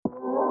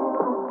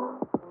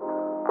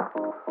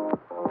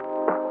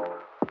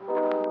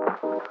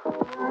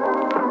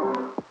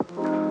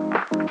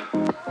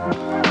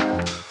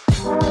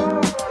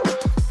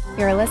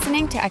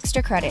listening to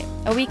Extra Credit,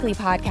 a weekly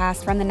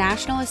podcast from the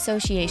National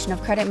Association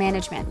of Credit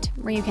Management,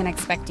 where you can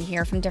expect to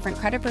hear from different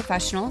credit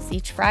professionals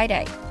each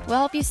Friday. We'll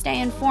help you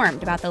stay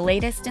informed about the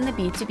latest in the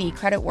B2B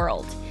credit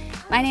world.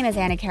 My name is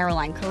Anna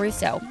Caroline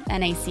Caruso,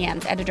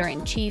 NACM's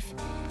editor-in-chief.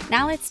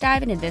 Now let's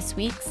dive into this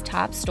week's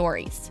top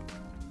stories.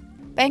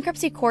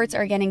 Bankruptcy courts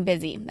are getting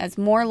busy as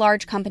more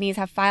large companies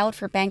have filed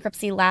for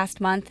bankruptcy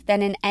last month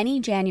than in any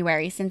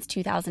January since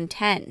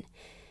 2010.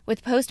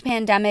 With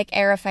post-pandemic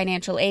era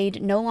financial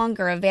aid no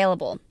longer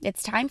available,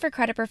 it's time for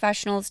credit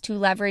professionals to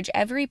leverage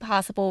every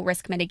possible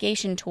risk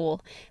mitigation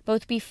tool,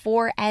 both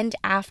before and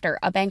after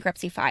a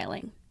bankruptcy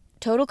filing.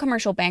 Total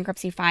commercial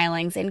bankruptcy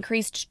filings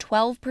increased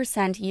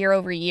 12% year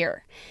over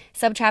year.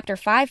 Subchapter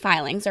V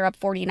filings are up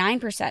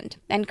 49%,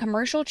 and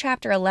commercial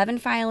Chapter 11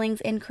 filings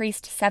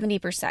increased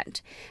 70%,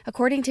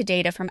 according to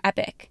data from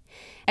Epic.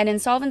 And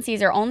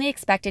insolvencies are only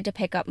expected to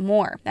pick up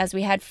more as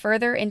we head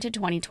further into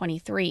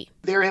 2023.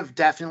 There have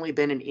definitely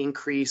been an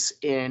increase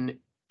in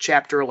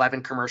Chapter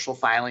 11 commercial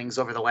filings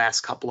over the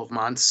last couple of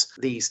months.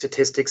 The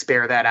statistics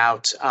bear that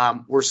out.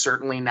 We're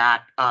certainly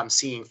not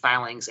seeing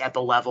filings at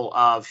the level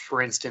of,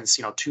 for instance,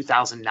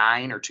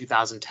 2009 or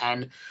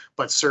 2010,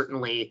 but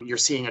certainly you're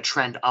seeing a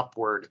trend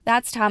upward.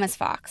 That's Thomas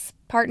Fox,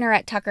 partner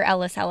at Tucker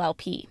Ellis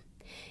LLP.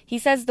 He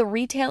says the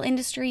retail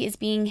industry is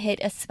being hit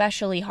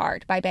especially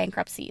hard by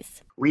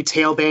bankruptcies.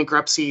 Retail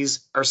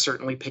bankruptcies are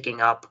certainly picking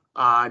up.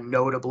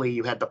 Notably,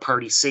 you had the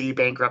Party City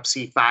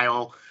bankruptcy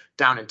file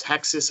down in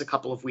Texas a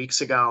couple of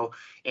weeks ago,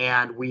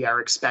 and we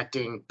are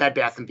expecting Bed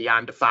Bath &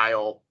 Beyond to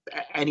file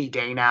any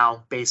day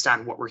now based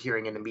on what we're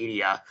hearing in the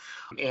media.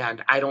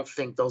 And I don't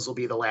think those will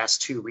be the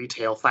last two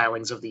retail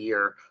filings of the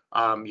year.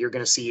 You're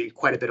going to see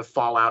quite a bit of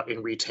fallout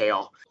in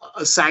retail.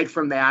 Aside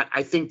from that,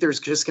 I think there's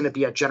just going to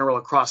be a general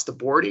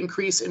across-the-board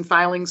increase in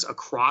filings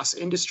across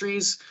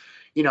industries,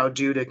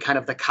 due to kind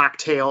of the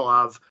cocktail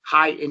of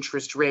high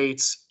interest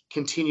rates,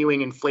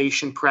 continuing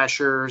inflation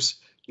pressures.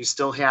 You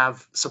still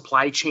have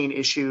supply chain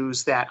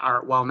issues that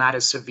are, while not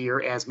as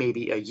severe as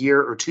maybe a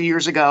year or 2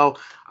 years ago,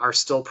 are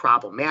still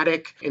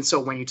problematic. And so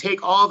when you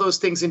take all those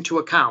things into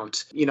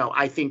account,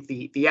 I think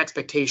the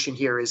expectation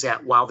here is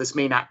that while this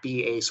may not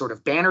be a sort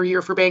of banner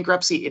year for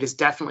bankruptcy, it is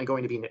definitely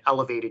going to be an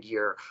elevated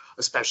year,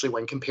 especially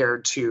when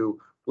compared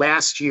to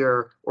last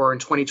year or in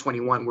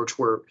 2021, which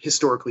were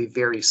historically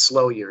very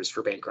slow years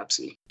for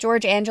bankruptcy.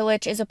 George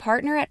Angelich is a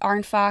partner at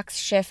Arnfox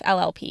Schiff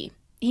LLP.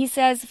 He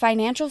says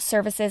financial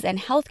services and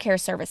healthcare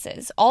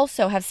services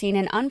also have seen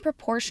an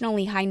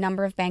unproportionally high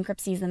number of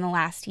bankruptcies in the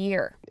last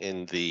year.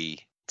 In the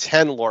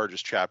 10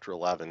 largest Chapter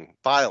 11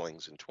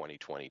 filings in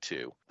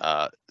 2022,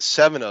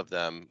 7 of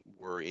them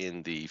were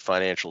in the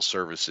financial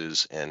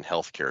services and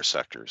healthcare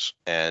sectors.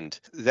 And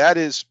that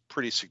is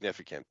pretty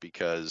significant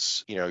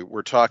because,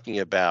 we're talking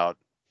about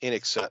in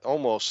excess,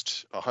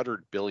 almost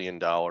 $100 billion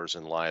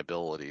in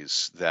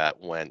liabilities that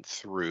went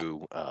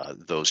through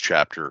those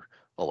Chapter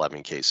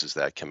 11 cases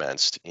that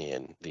commenced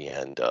in the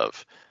end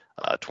of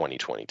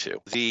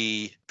 2022.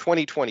 The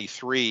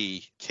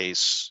 2023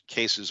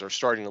 cases are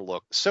starting to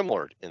look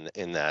similar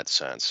in that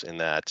sense, in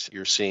that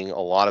you're seeing a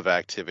lot of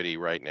activity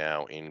right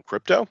now in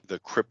crypto. The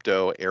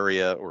crypto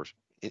area or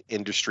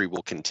industry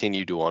will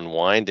continue to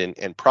unwind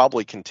and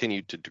probably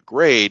continue to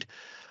degrade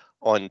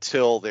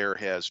until there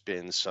has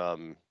been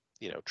some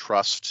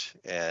trust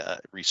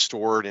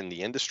restored in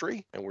the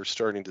industry, and we're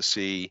starting to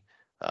see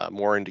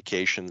more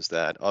indications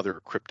that other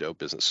crypto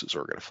businesses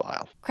are going to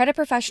file. Credit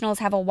professionals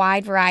have a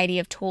wide variety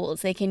of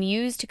tools they can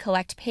use to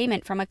collect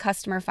payment from a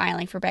customer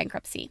filing for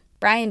bankruptcy.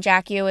 Brian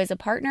Jacchio is a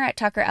partner at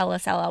Tucker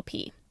Ellis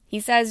LLP.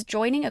 He says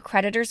joining a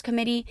creditors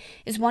committee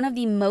is one of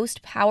the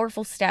most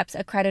powerful steps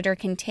a creditor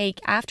can take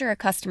after a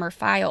customer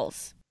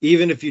files.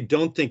 Even if you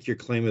don't think your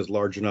claim is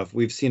large enough,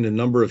 we've seen a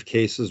number of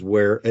cases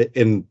where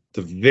in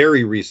the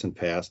very recent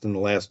past, in the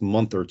last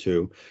month or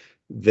two,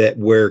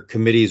 where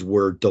committees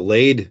were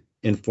delayed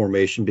in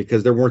formation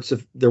because there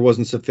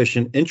wasn't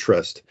sufficient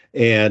interest.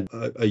 And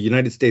a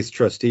United States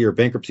trustee or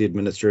bankruptcy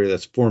administrator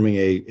that's forming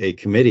a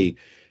committee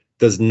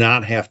does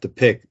not have to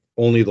pick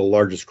only the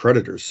largest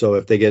creditors. So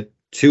if they get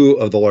 2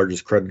 of the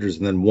largest creditors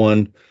and then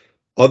 1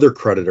 other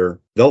creditor,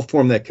 they'll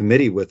form that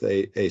committee with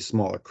a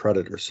smaller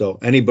creditor. So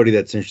anybody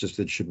that's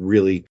interested should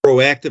really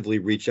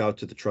proactively reach out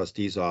to the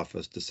trustee's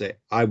office to say,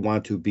 I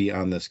want to be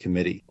on this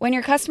committee. When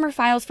your customer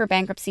files for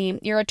bankruptcy,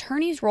 your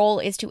attorney's role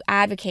is to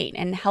advocate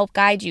and help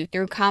guide you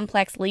through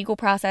complex legal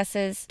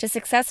processes to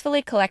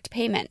successfully collect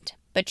payment.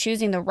 But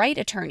choosing the right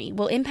attorney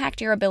will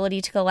impact your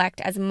ability to collect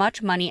as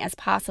much money as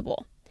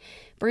possible.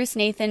 Bruce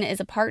Nathan is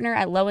a partner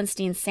at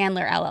Lowenstein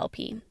Sandler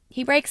LLP.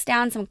 He breaks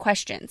down some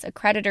questions a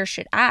creditor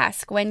should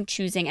ask when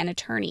choosing an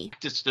attorney.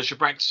 Does your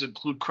practice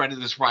include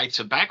creditors' rights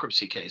in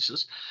bankruptcy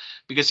cases?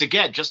 Because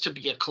again, just to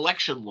be a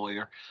collection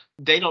lawyer,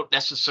 they don't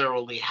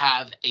necessarily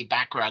have a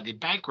background in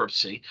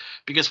bankruptcy,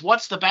 because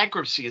once the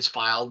bankruptcy is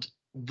filed,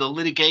 the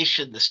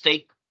litigation, the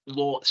state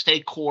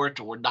court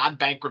or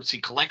non-bankruptcy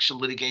collection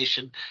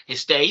litigation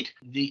is stayed.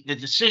 The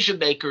decision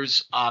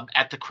makers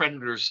at the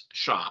creditor's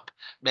shop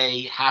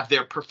may have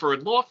their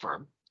preferred law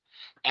firm,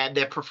 and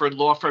their preferred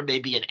law firm may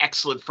be an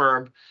excellent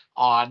firm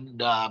on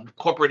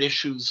corporate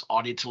issues,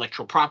 on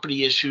intellectual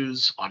property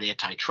issues, on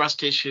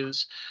antitrust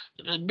issues,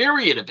 a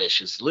myriad of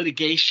issues,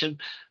 litigation,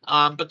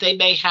 but they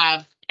may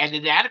have an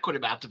inadequate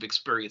amount of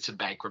experience in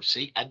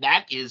bankruptcy, and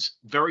that is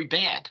very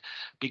bad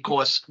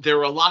because there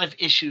are a lot of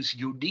issues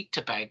unique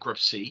to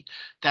bankruptcy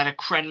that a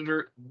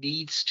creditor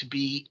needs to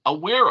be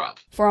aware of.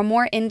 For a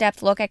more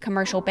in-depth look at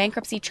commercial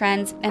bankruptcy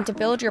trends and to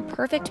build your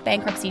perfect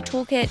bankruptcy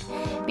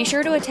toolkit, be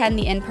sure to attend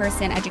the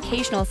in-person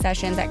educational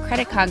sessions at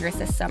Credit Congress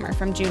this summer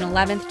from June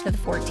 11th to the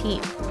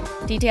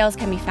 14th. Details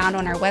can be found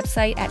on our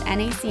website at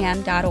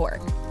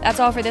nacm.org. That's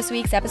all for this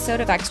week's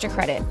episode of Extra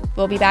Credit.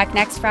 We'll be back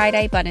next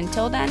Friday, but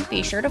until then,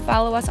 be sure to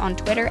follow us on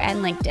Twitter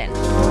and LinkedIn.